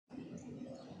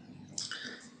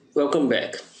Welcome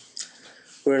back.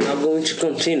 We're now going to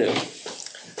continue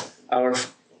our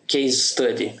case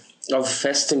study of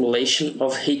fast simulation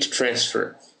of heat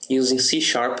transfer using C#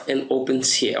 and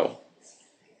OpenCL.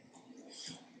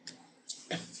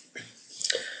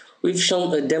 We've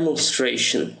shown a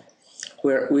demonstration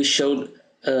where we showed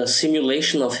a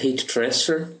simulation of heat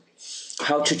transfer,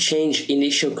 how to change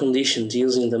initial conditions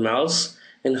using the mouse,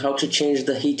 and how to change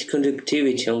the heat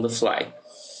conductivity on the fly.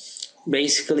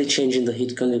 Basically, changing the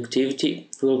heat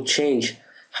conductivity will change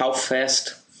how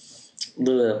fast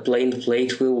the planed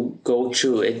plate will go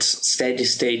to its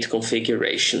steady-state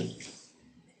configuration.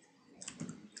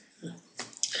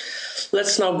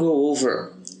 Let's now go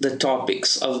over the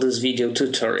topics of this video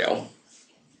tutorial.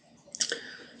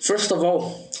 First of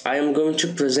all, I am going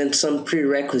to present some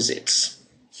prerequisites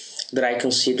that I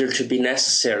consider to be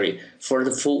necessary for the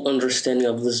full understanding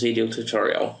of this video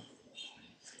tutorial.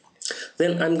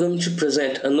 Then I'm going to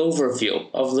present an overview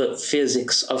of the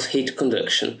physics of heat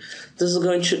conduction. This is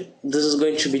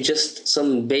going to be just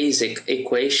some basic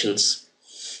equations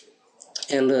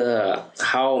and a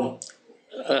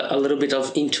little bit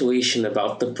of intuition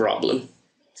about the problem.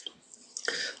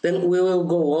 Then we will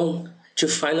go on to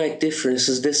finite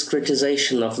differences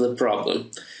discretization of the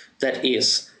problem. That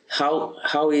is,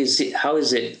 how is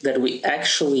it that we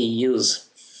actually use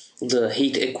the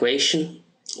heat equation?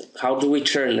 How do we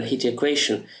turn the heat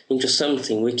equation into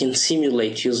something we can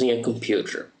simulate using a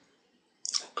computer?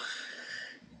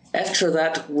 After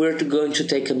that, we're going to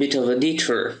take a bit of a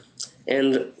detour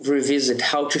and revisit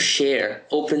how to share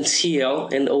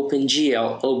OpenCL and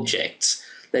OpenGL objects.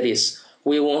 That is,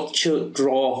 we want to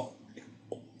draw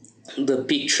the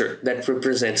picture that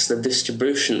represents the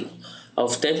distribution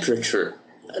of temperature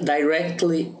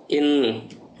directly in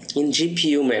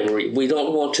GPU memory. We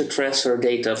don't want to transfer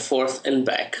data forth and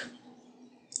back.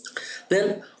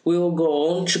 Then we will go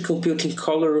on to computing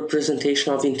color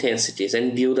representation of intensities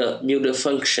and build a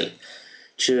function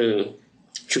to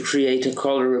create a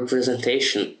color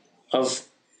representation of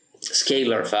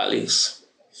scalar values.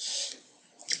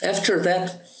 After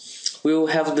that, we will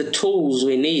have the tools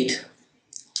we need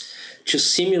to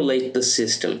simulate the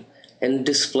system and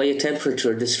display a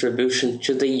temperature distribution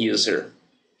to the user.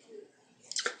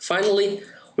 Finally,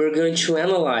 we're going to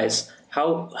analyze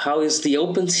how is the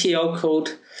OpenCL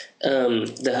code,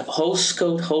 the host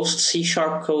code, host C#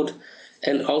 code,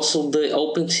 and also the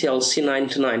OpenCL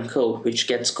C99 code, which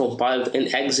gets compiled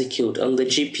and executed on the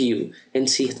GPU, and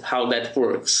see how that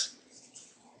works.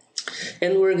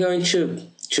 And we're going to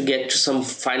get to some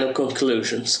final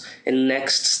conclusions and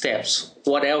next steps.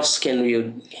 What else can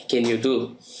you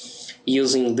do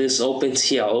using this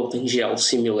OpenCL OpenGL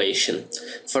simulation?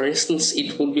 For instance,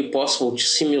 it would be possible to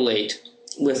simulate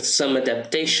with some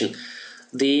adaptation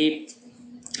the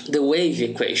wave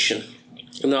equation,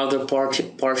 another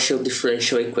partial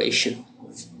differential equation.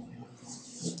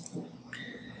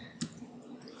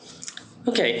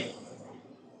 Okay,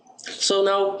 so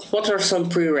now what are some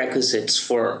prerequisites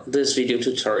for this video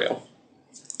tutorial?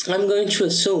 I'm going to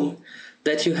assume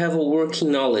that you have a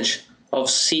working knowledge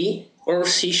of C or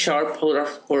C#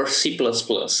 or C++.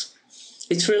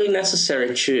 It's really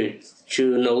necessary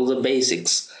to know the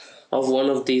basics of one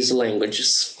of these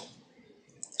languages,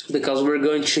 because we're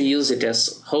going to use it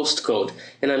as host code,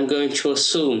 and I'm going to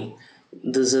assume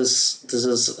this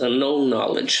is a known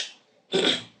knowledge.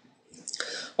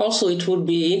 Also, it would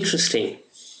be interesting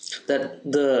that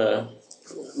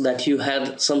you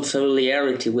had some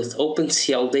familiarity with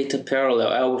OpenCL data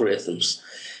parallel algorithms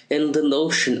and the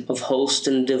notion of host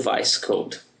and device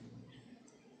code.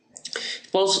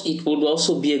 It would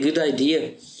also be a good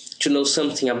idea to know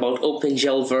something about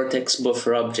OpenGL vertex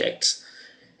buffer objects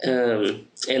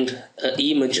and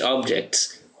image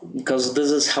objects, because this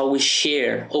is how we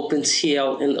share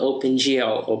OpenCL and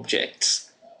OpenGL objects.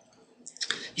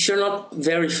 If you're not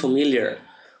very familiar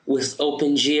with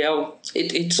OpenGL,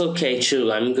 it's okay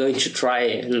too. I'm going to try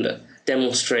and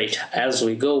demonstrate as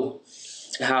we go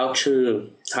how to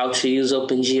use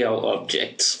OpenGL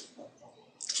objects.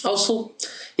 Also,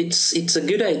 it's a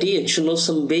good idea to know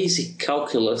some basic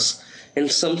calculus and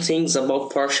some things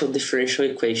about partial differential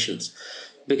equations,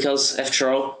 because after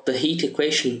all, the heat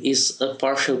equation is a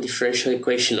partial differential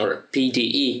equation, or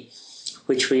PDE,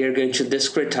 which we are going to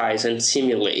discretize and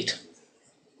simulate.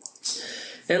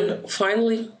 And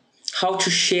finally, how to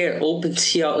share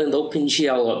OpenCL and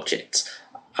OpenGL objects.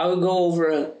 I'll go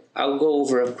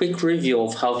over a quick review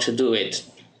of how to do it.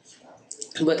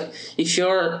 But if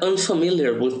you're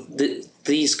unfamiliar with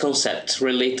these concepts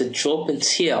related to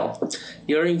OpenCL,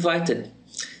 you're invited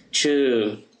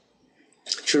to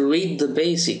read the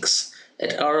basics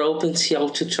at our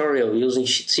OpenCL tutorial using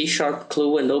C#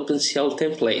 clue and OpenCL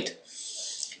template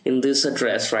in this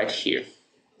address right here.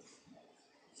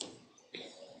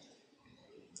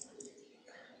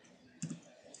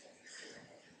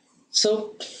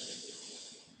 So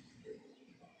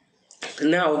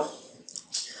now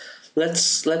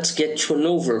let's get to an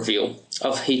overview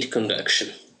of heat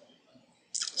conduction.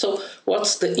 So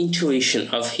what's the intuition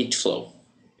of heat flow?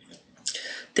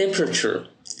 Temperature,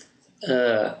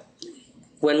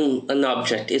 when an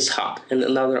object is hot and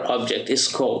another object is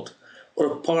cold,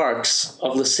 or parts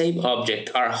of the same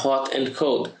object are hot and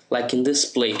cold, like in this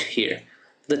plate here,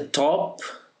 the top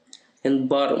and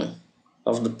bottom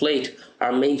of the plate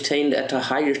are maintained at a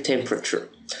higher temperature.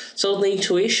 So the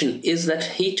intuition is that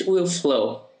heat will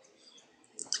flow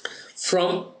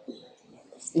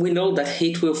we know that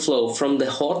heat will flow from the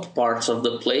hot parts of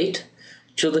the plate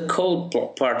to the cold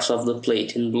parts of the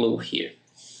plate in blue here.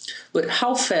 But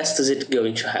how fast is it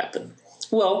going to happen?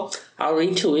 Well, our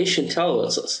intuition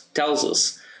tells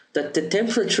us that the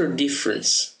temperature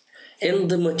difference and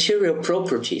the material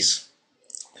properties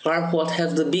are what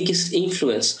have the biggest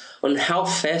influence on how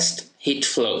fast heat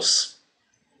flows.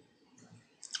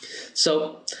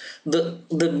 So the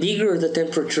bigger the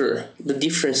temperature, the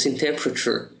difference in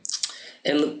temperature,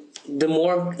 and the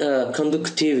more thermal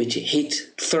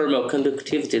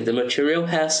conductivity the material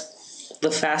has, the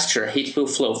faster heat will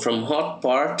flow from hot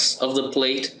parts of the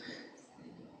plate,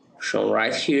 shown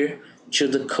right here, to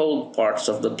the cold parts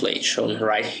of the plate, shown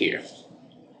right here.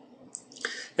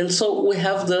 And so we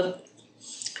have the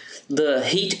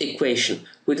heat equation,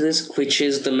 which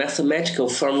is the mathematical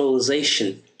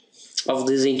formalization of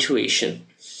this intuition.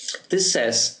 This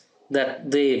says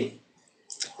that the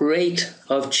rate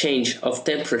of change of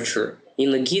temperature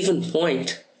in a given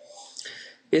point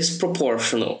is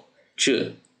proportional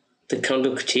to the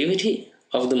conductivity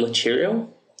of the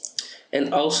material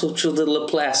and also to the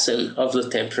Laplacian of the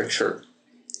temperature.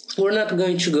 We're not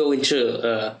going to go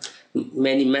into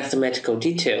many mathematical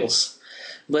details,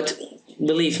 but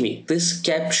believe me, this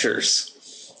captures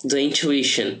the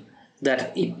intuition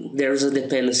that there's a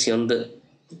dependency on the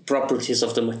properties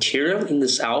of the material in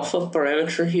this alpha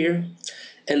parameter here,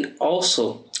 and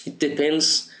also it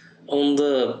depends on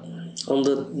the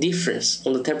difference,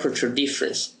 on the temperature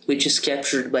difference, which is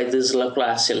captured by this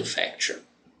Laplacian factor.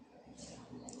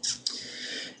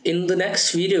 In the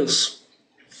next videos,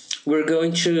 we're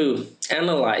going to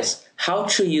analyze how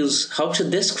to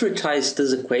discretize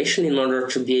this equation in order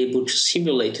to be able to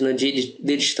simulate in a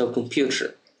digital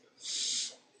computer.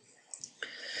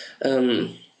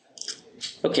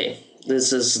 Okay,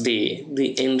 this is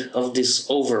the end of this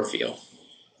overview.